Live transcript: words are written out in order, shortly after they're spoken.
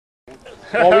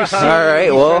All we see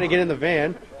Alright, well. trying to get in the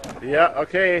van. Yeah,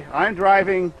 okay. I'm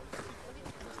driving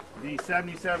the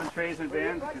 77 Tradesman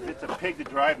van because it's a pig to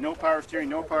drive. No power steering,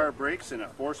 no power brakes, and a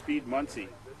 4-speed Muncie.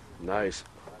 Nice.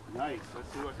 Nice.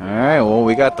 Let's see what. Alright, well,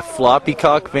 we got the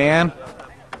Floppycock van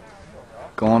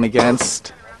going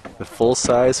against the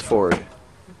full-size Ford.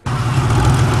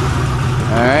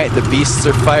 Alright, the beasts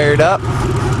are fired up.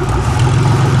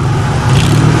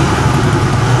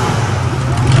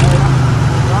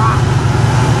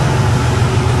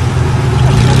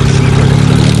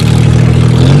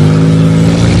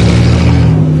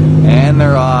 And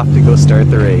they're off to go start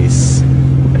the race.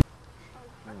 I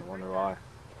wonder why.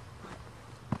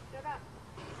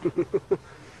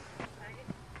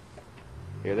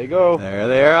 Here they go. There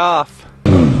they're off.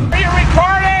 Are you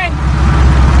recording?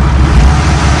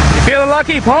 You feeling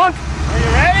lucky, punk? Are you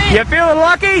ready? You feeling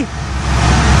lucky?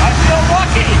 I feel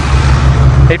lucky.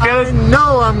 You feeling? I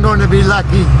know I'm going to be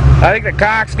lucky. I think the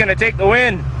cock's gonna take the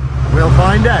win. We'll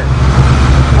find out.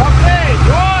 Okay,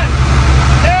 1,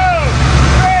 2,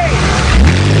 3.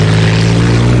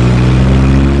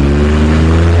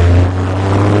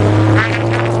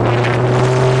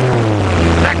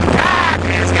 The cock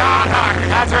is gone hard.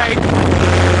 That's right.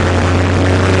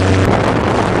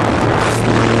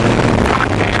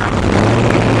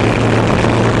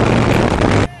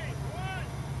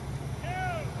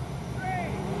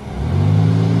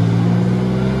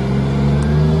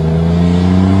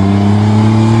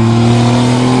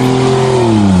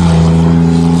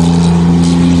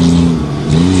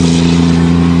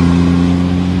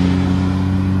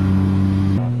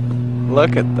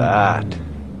 Look at that.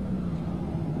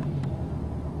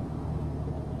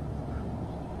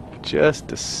 Just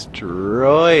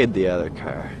destroyed the other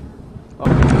car.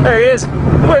 There he is.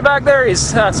 Way back there. He's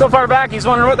so far back he's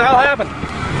wondering what the hell happened.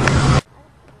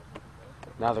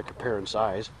 Now they're comparing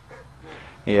size.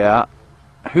 Yeah.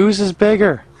 Whose is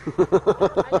bigger?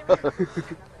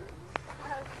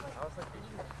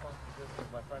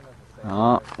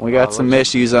 Oh, we got some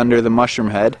issues under the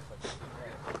mushroom head.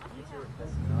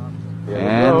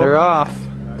 And they're off.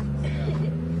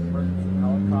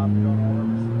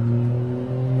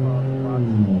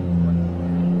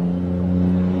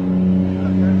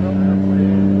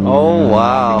 Oh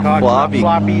wow, Floppy.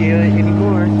 Not floppy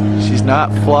anymore. She's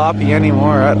not floppy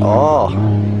anymore at all.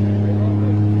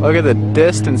 Look at the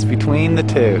distance between the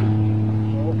two.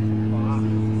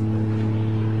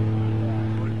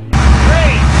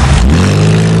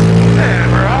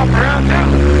 And we're off around now.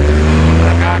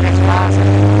 The cock is passing.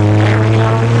 There we go.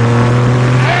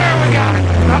 There we got it.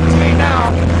 Up to me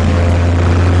now.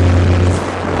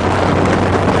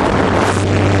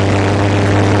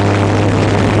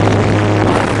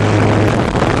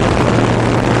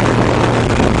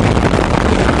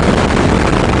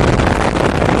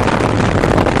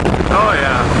 Oh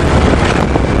yeah.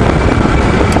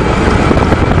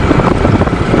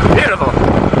 Beautiful.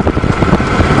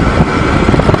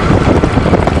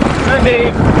 And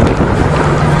Dave,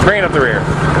 bring it up the rear.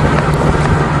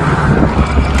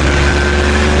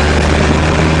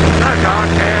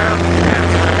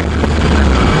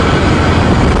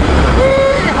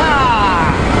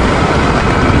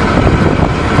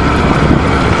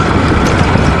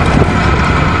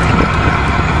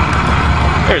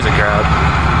 There's a crowd.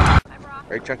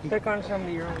 Right, Chucky? Pick on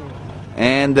somebody your own.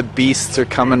 And the beasts are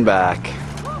coming back.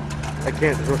 I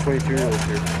can't. There's no 22-year-olds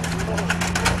here.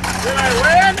 Did I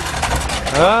win?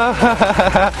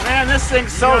 Man, this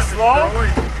thing's so slow.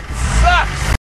 Sucks.